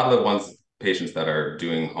 a lot of the ones patients that are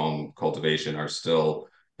doing home cultivation are still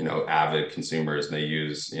avid consumers, and they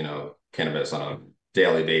use cannabis on a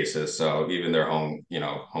daily basis. So even their own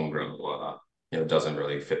homegrown doesn't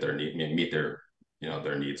really fit their need, meet their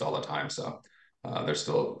needs all the time. So they're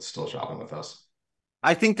still shopping with us.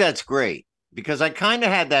 I think that's great, because I kind of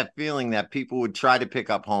had that feeling that people would try to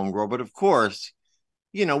pick up home grow, but of course,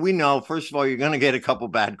 we know, first of all, you're going to get a couple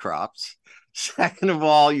bad crops. Second of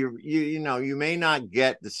all, you may not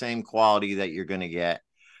get the same quality that you're going to get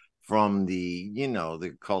from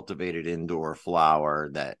the cultivated indoor flower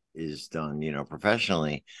that is done,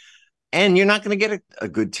 professionally. And you're not going to get a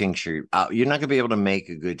good tincture. You're not going to be able to make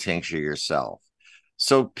a good tincture yourself.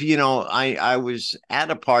 So, I was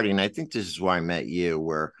at a party, and I think this is where I met you,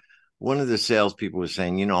 where one of the salespeople was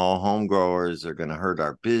saying, home growers are going to hurt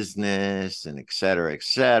our business and et cetera, et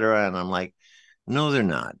cetera. And I'm like, no, they're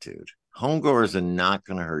not, dude. Home growers are not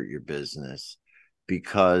going to hurt your business,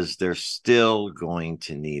 because they're still going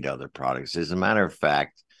to need other products. As a matter of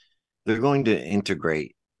fact, they're going to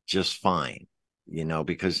integrate just fine,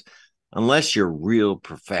 because unless you're real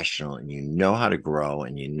professional and you know how to grow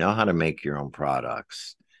and you know how to make your own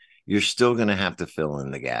products, you're still going to have to fill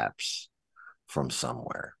in the gaps from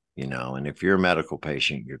somewhere, and if you're a medical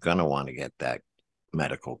patient, you're going to want to get that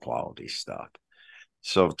medical quality stuff.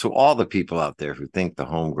 So to all the people out there who think the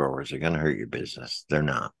home growers are going to hurt your business, they're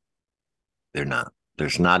not. They're not.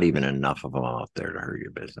 There's not even enough of them out there to hurt your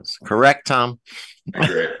business. Correct, Tom?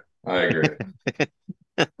 I agree.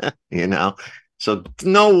 So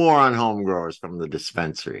no war on home growers from the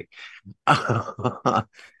dispensary.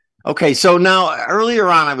 Okay, so now earlier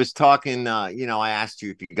on, I was talking, I asked you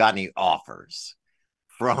if you got any offers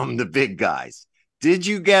from the big guys. Did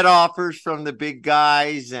you get offers from the big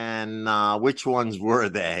guys, and which ones were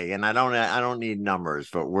they? And I don't need numbers,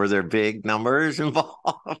 but were there big numbers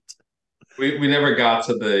involved? We never got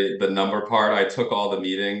to the number part. I took all the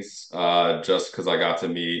meetings just because I got to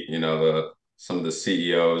meet some of the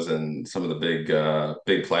CEOs and some of the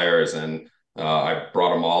big players, and I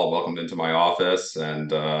brought them all, welcomed into my office,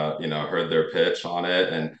 and heard their pitch on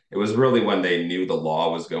it. And it was really when they knew the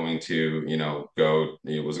law was going to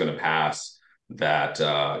it was going to pass, that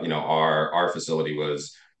our facility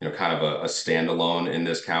was kind of a standalone in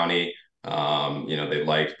this county. They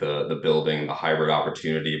liked the building, the hybrid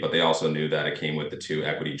opportunity, but they also knew that it came with the two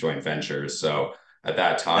equity joint ventures. So at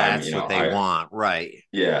that time, That's what they want, right?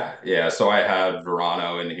 yeah. So I had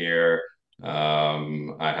Verano in here.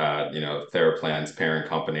 I had, Theraplan's parent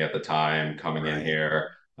company at the time coming in Right.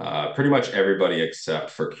 here. Pretty much everybody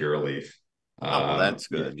except for Curaleaf, Oh, well, that's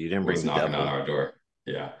good. You didn't bring was the knocking on devil. our door.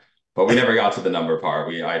 Yeah. But we never got to the number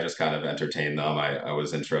part. I just kind of entertained them. I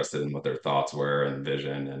was interested in what their thoughts were and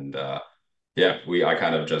vision. And yeah, I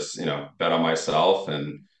kind of just, bet on myself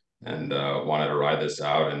and wanted to ride this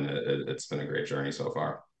out. And it's been a great journey so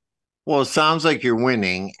far. Well, it sounds like you're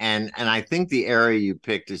winning, and I think the area you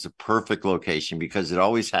picked is a perfect location because it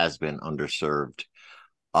always has been underserved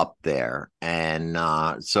up there, and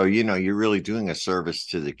so you're really doing a service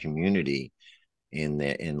to the community in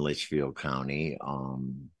Litchfield County.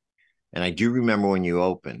 And I do remember when you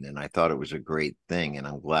opened, and I thought it was a great thing, and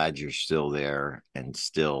I'm glad you're still there and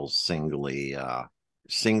still singly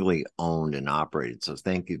owned and operated. So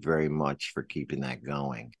thank you very much for keeping that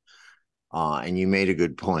going. And you made a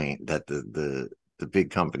good point that the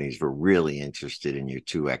big companies were really interested in your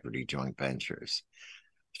two equity joint ventures.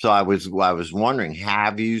 So I was wondering,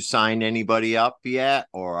 have you signed anybody up yet,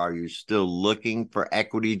 or are you still looking for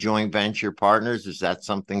equity joint venture partners? Is that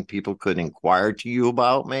something people could inquire to you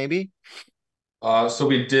about, maybe? So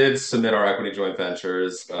we did submit our equity joint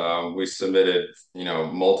ventures. We submitted,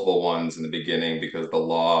 multiple ones in the beginning because the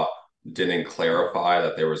law didn't clarify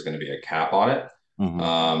that there was going to be a cap on it.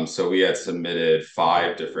 Mm-hmm. So we had submitted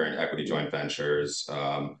 5 different equity joint ventures,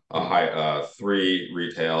 three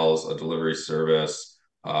retails, a delivery service,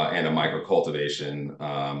 and a micro cultivation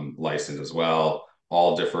license as well.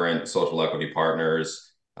 All different social equity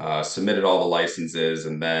partners. Submitted all the licenses,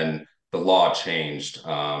 and then the law changed,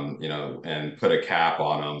 and put a cap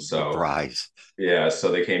on them. So Surprise. yeah,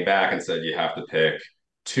 so they came back and said you have to pick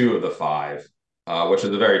 2 of the 5, which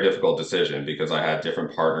is a very difficult decision because I had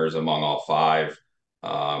different partners among all 5.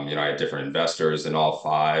 I had different investors in all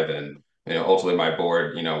 5, and ultimately my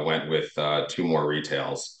board, went with 2 more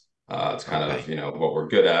retails. It's kind of Okay. what we're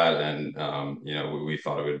good at, and we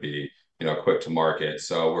thought it would be quick to market.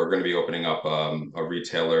 So we're going to be opening up a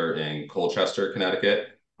retailer in Colchester, Connecticut,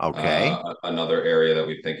 Okay. another area that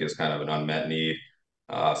we think is kind of an unmet need.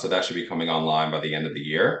 So that should be coming online by the end of the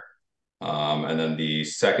year. And then the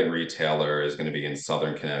second retailer is going to be in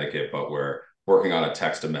Southern Connecticut, but we're working on a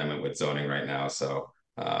text amendment with zoning right now. So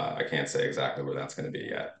I can't say exactly where that's going to be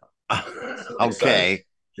yet. So excited.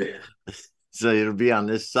 Okay. So it'll be on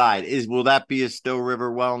this side. Will that be a Still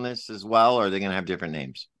River Wellness as well, or are they going to have different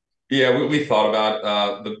names? Yeah, we thought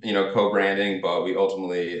about the co-branding, but we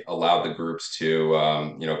ultimately allowed the groups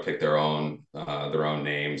to pick their own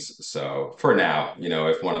names. So for now,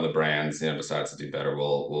 if one of the brands decides to do better,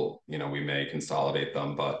 we may consolidate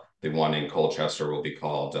them. But the one in Colchester will be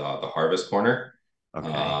called the Harvest Corner. Okay.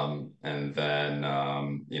 And then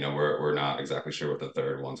we're not exactly sure what the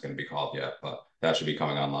third one's going to be called yet, but that should be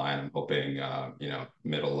coming online. I'm hoping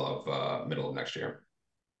middle of next year.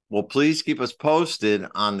 Well, please keep us posted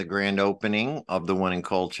on the grand opening of the one in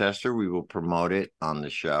Colchester. We will promote it on the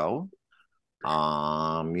show.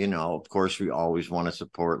 Of course, we always want to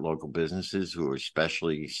support local businesses who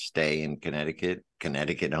especially stay in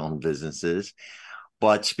Connecticut-owned businesses.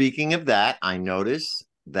 But speaking of that, I noticed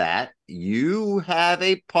that you have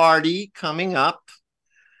a party coming up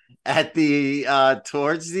at the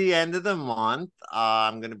towards the end of the month.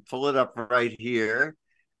 I'm going to pull it up right here.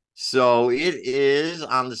 So it is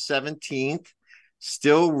on the 17th.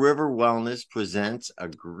 Still River Wellness presents a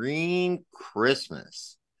Green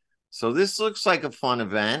Christmas. So this looks like a fun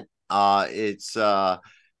event. It's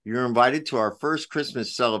you're invited to our first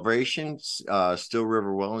Christmas celebration. Still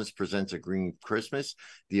River Wellness presents a Green Christmas.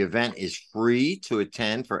 The event is free to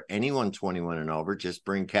attend for anyone 21 and over. Just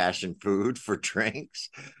bring cash and food for drinks.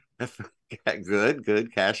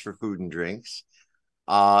 Good. Cash for food and drinks.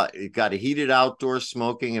 It got a heated outdoor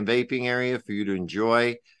smoking and vaping area for you to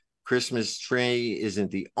enjoy. Christmas tree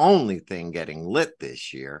isn't the only thing getting lit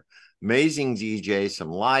this year. Amazing DJ, some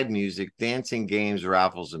live music, dancing, games,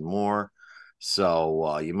 raffles, and more.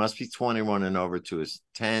 So you must be 21 and over to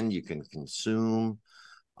attend. You can consume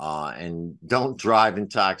and don't drive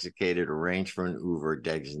intoxicated. Arrange for an Uber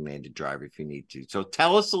designated driver if you need to. So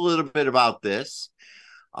tell us a little bit about this.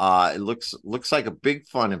 It looks like a big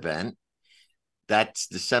fun event That's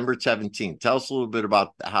December 17th. Tell us a little bit about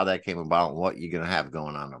how that came about and what you're going to have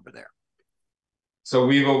going on over there. So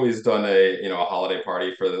we've always done a holiday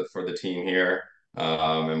party for the team here,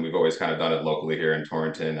 and we've always kind of done it locally here in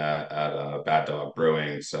Torrington at Bad Dog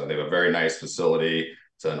Brewing. So they have a very nice facility.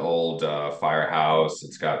 It's an old firehouse.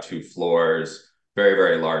 It's got 2 floors, very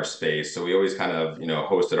very large space. So we always kind of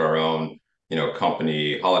hosted our own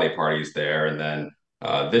company holiday parties there, and then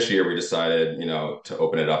this year we decided to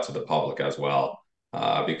open it up to the public as well,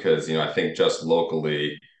 because I think just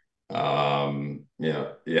locally,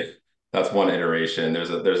 yeah, that's one iteration. There's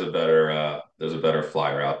a better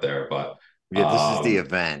flyer out there, but Yeah, this is the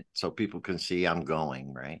event, so people can see I'm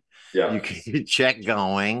going, right? yeah. You can check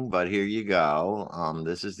going, but here you go.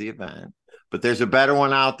 This is the event. But there's a better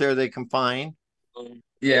one out there they can find.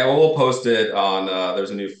 Yeah, well, we'll post it on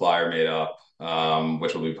there's a new flyer made up,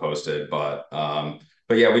 which will be posted, but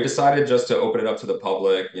yeah, we decided just to open it up to the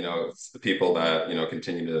public. It's the people that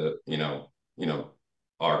continue to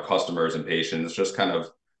our customers and patients, just kind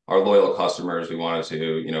of our loyal customers. We wanted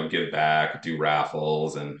to give back, do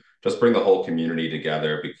raffles, and just bring the whole community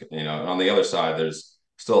together. And on the other side, there's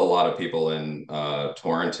still a lot of people in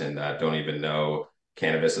Torrington that don't even know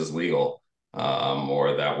cannabis is legal,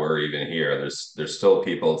 or that we're even here. There's still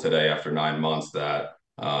people today after 9 months that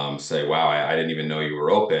say, "Wow, I didn't even know you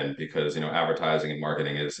were open," because advertising and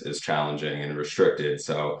marketing is challenging and restricted.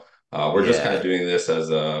 So we're just kind of doing this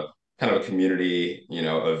as a kind of a community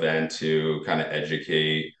event to kind of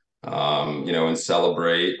educate, and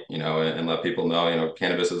celebrate, and let people know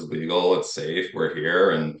cannabis is legal, it's safe, we're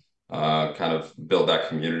here, and kind of build that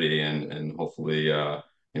community and hopefully have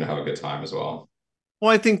a good time as well. Well,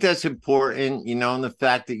 I think that's important, and the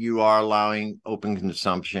fact that you are allowing open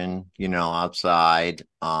consumption, outside.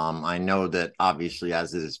 I know that obviously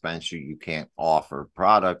as a dispensary, you can't offer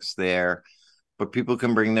products there, but people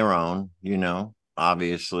can bring their own,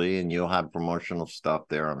 obviously, and you'll have promotional stuff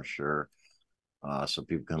there, I'm sure. So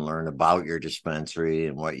people can learn about your dispensary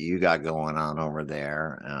and what you got going on over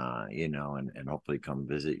there, and hopefully come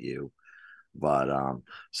visit you. But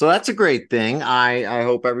so that's a great thing. I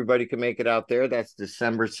hope everybody can make it out there. That's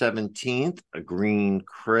December 17th, a green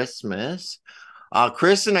Christmas.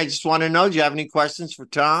 Kristen, I just want to know, do you have any questions for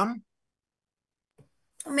Tom?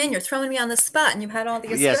 Oh man, you're throwing me on the spot and you had all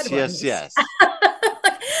these Yes, good ones. yes.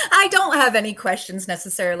 I don't have any questions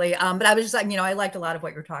necessarily, but I was just like, I liked a lot of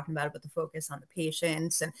what you're talking about the focus on the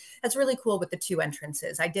patients, and that's really cool with the 2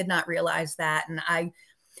 entrances. I did not realize that, and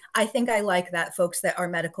I think I like that folks that are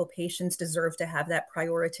medical patients deserve to have that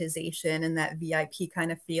prioritization and that VIP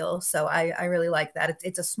kind of feel. So I really like that.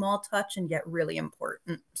 It's a small touch and yet really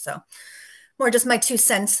important. So more just my 2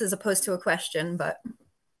 cents as opposed to a question, but.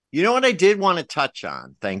 You know what I did want to touch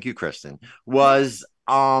on, thank you, Kristen, was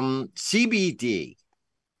CBD.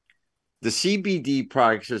 The CBD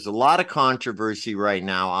products, there's a lot of controversy right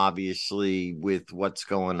now, obviously, with what's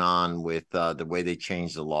going on with the way they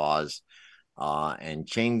changed the laws and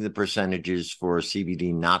changed the percentages for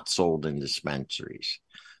CBD not sold in dispensaries.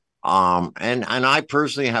 And I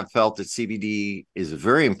personally have felt that CBD is a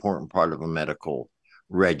very important part of a medical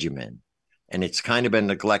regimen, and it's kind of been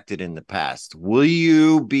neglected in the past. Will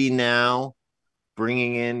you be now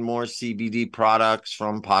bringing in more CBD products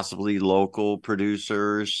from possibly local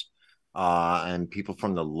producers and people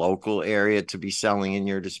from the local area to be selling in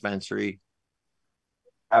your dispensary?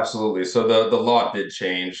 Absolutely. So the law did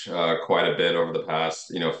change quite a bit over the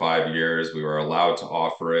past 5 years. We were allowed to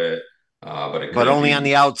offer it, but it But couldn't only on be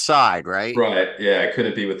the outside, right? right. Yeah, it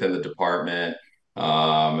couldn't be within the department.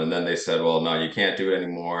 And then they said, well, no, you can't do it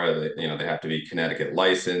anymore. They have to be Connecticut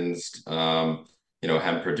licensed,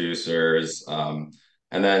 hemp producers.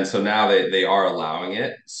 And then so now they are allowing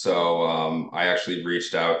it. So I actually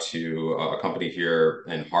reached out to a company here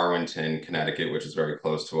in Harwinton, Connecticut, which is very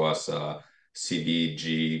close to us,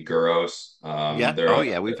 CBG Guros. Yeah. Oh,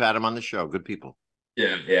 yeah. We've had them on the show. Good people.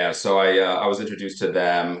 Yeah. So I was introduced to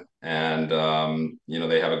them, and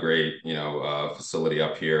they have a great facility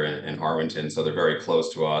up here in Harwinton, so they're very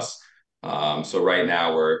close to us. So right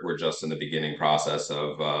now we're just in the beginning process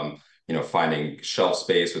of finding shelf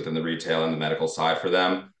space within the retail and the medical side for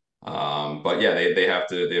them. But yeah, they have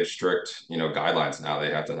strict guidelines now.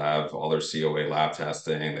 They have to have all their COA lab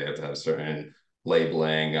testing. They have to have certain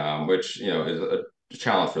labeling, which is a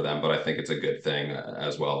challenge for them, but I think it's a good thing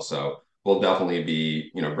as well. So we'll definitely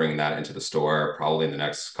be bringing that into the store probably in the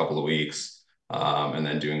next couple of weeks, and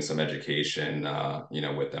then doing some education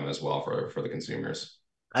with them as well for the consumers.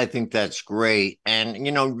 I think that's great. And,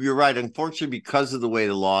 you're right. Unfortunately, because of the way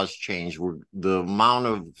the laws change, the amount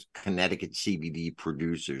of Connecticut CBD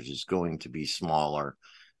producers is going to be smaller.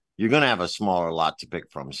 you're going to have a smaller lot to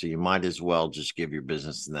pick from. So you might as well just give your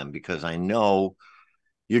business to them, because I know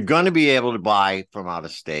you're going to be able to buy from out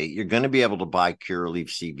of state. You're going to be able to buy Curaleaf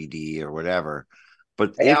CBD or whatever.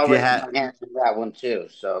 But Hey, if I'll you raise have, my hand to that one too.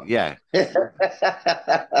 So yeah,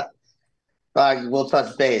 we'll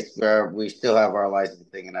touch base where we still have our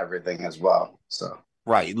licensing and everything as well. So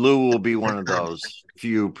right. Lou will be one of those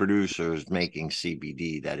few producers making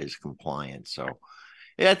CBD that is compliant. So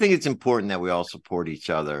yeah, I think it's important that we all support each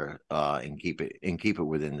other and keep it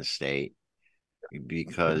within the state,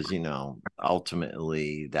 because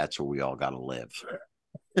ultimately that's where we all got to live.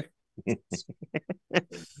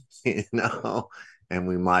 And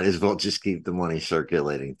we might as well just keep the money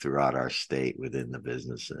circulating throughout our state within the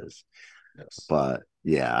businesses. Yes. But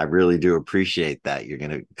yeah, I really do appreciate that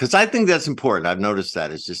because I think that's important. I've noticed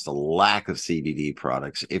that it's just a lack of CBD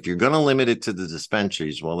products. If you're going to limit it to the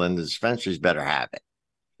dispensaries, well, then the dispensaries better have it.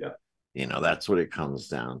 Yeah. That's what it comes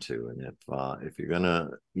down to. And if you're going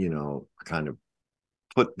to, kind of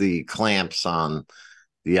put the clamps on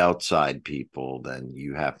the outside people, then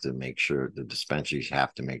you have to make sure the dispensaries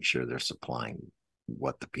have to make sure they're supplying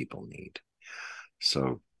what the people need.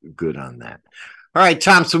 So good on that. All right,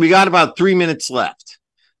 Tom. So we got about 3 minutes left.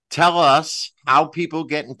 Tell us how people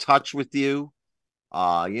get in touch with you.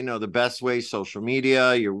 The best way, social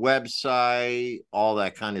media, your website, all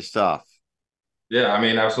that kind of stuff. Yeah, I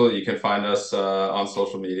mean, absolutely. You can find us on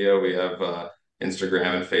social media. We have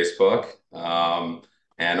Instagram and Facebook.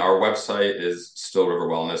 And our website is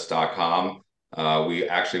stillriverwellness.com. We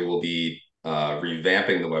actually will be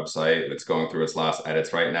revamping the website. It's going through its last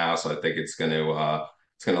edits right now, so I think it's going to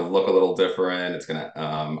look a little different. I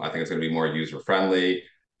think it's going to be more user friendly.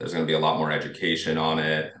 There's going to be a lot more education on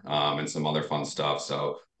it, and some other fun stuff.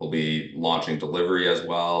 So we'll be launching delivery as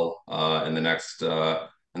well in the next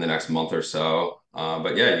month or so.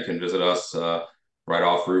 But yeah, you can visit us right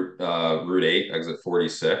off Route 8, exit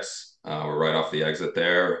 46. We're right off the exit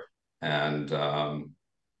there, and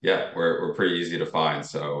yeah, we're pretty easy to find.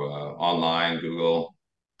 So online, Google,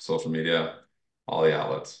 social media, all the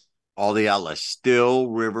outlets. All the outlets. Still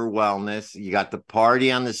River Wellness. You got the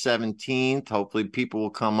party on the 17th. Hopefully people will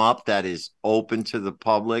come up. That is open to the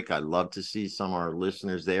public. I'd love to see some of our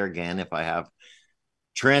listeners there. Again, if I have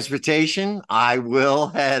transportation, I will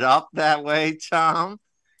head up that way, Tom.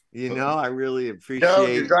 I really appreciate Joe,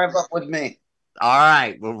 you drive up with me. All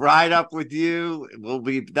right, we'll ride up with you.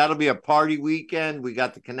 That'll be a party weekend. We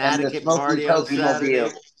got the Connecticut party on Saturday.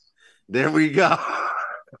 There we go.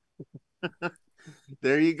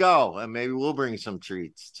 There you go. And maybe we'll bring some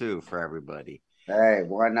treats too for everybody. Hey,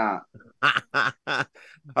 why not? All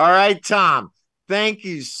right, Tom. Thank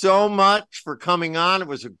you so much for coming on. It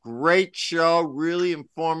was a great show, really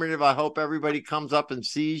informative. I hope everybody comes up and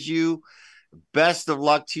sees you. Best of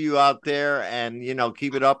luck to you out there, and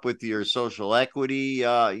keep it up with your social equity,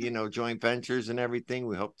 joint ventures and everything.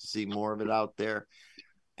 We hope to see more of it out there.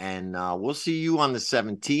 And we'll see you on the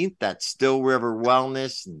 17th. That's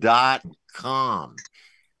stillriverwellness.com.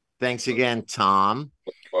 Thanks again, Tom.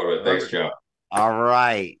 Thanks, Joe. All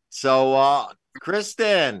right. So,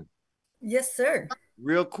 Kristen. Yes, sir.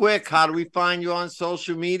 Real quick, how do we find you on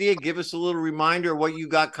social media? Give us a little reminder of what you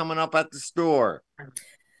got coming up at the store.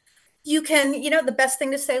 You can, the best thing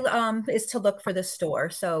to say is to look for the store.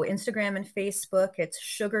 So Instagram and Facebook, it's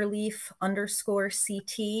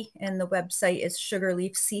sugarleaf_CT, and the website is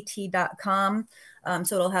sugarleafct.com.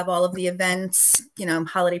 So it'll have all of the events,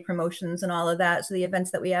 holiday promotions and all of that. So the events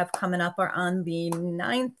that we have coming up are on the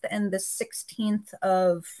 9th and the 16th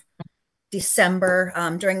of December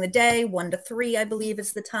during the day, 1 to 3, I believe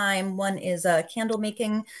is the time. One is a candle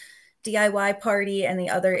making DIY party, and the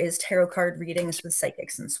other is tarot card readings with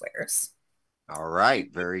psychics and swears. All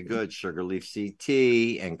right, very good. Sugarleaf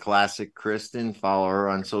CT and Classic Kristen. Follow her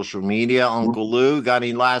on social media. Uncle Lou, got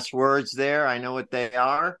any last words there? I know what they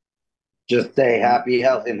are. Just stay happy,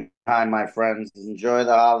 healthy, and kind, my friends. Enjoy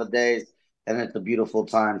the holidays, and it's a beautiful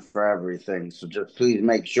time for everything. So just please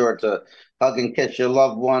make sure to hug and kiss your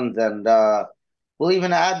loved ones, and we'll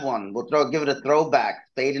even add one. Give it a throwback.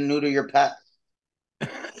 Spay and neuter your pets.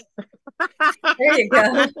 There you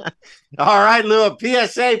go. All right, Lou, a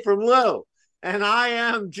PSA from Lou. And I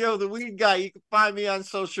am Joe the Weed Guy. You can find me on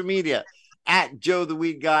social media at Joe the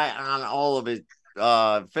Weed Guy on all of it.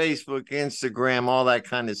 Facebook, Instagram, all that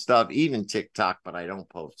kind of stuff, even TikTok, but I don't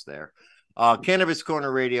post there. Cannabis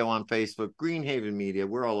Corner Radio on Facebook, Greenhaven Media.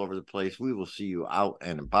 We're all over the place. We will see you out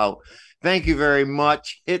and about. Thank you very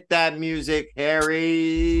much. Hit that music,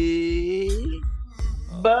 Harry.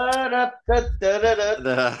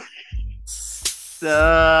 Ba-da-da-da-da-da.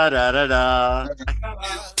 Da da da da.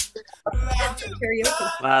 Karaoke.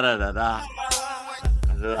 Da da da da.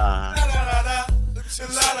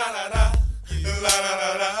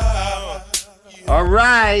 All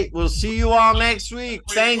right. We'll see you all next week.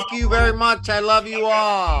 Thank you very much. I love you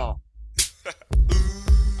all.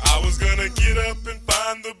 I was gonna get up and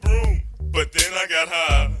find the broom, but then I got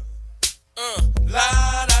high.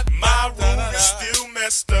 My room is still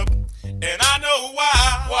messed up, and I know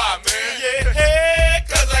why. Why, man? Yeah,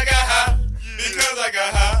 cause I got high. Because I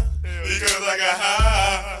got high. Because I got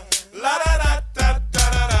high. La da da da da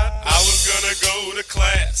da da. I was gonna go to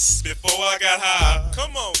class before I got high.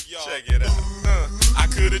 Come on, y'all. Check it out. I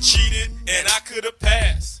could have cheated and I could have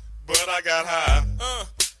passed, but I got high.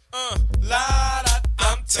 La da.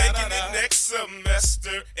 I'm taking it next semester,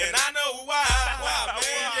 and I know why. Why,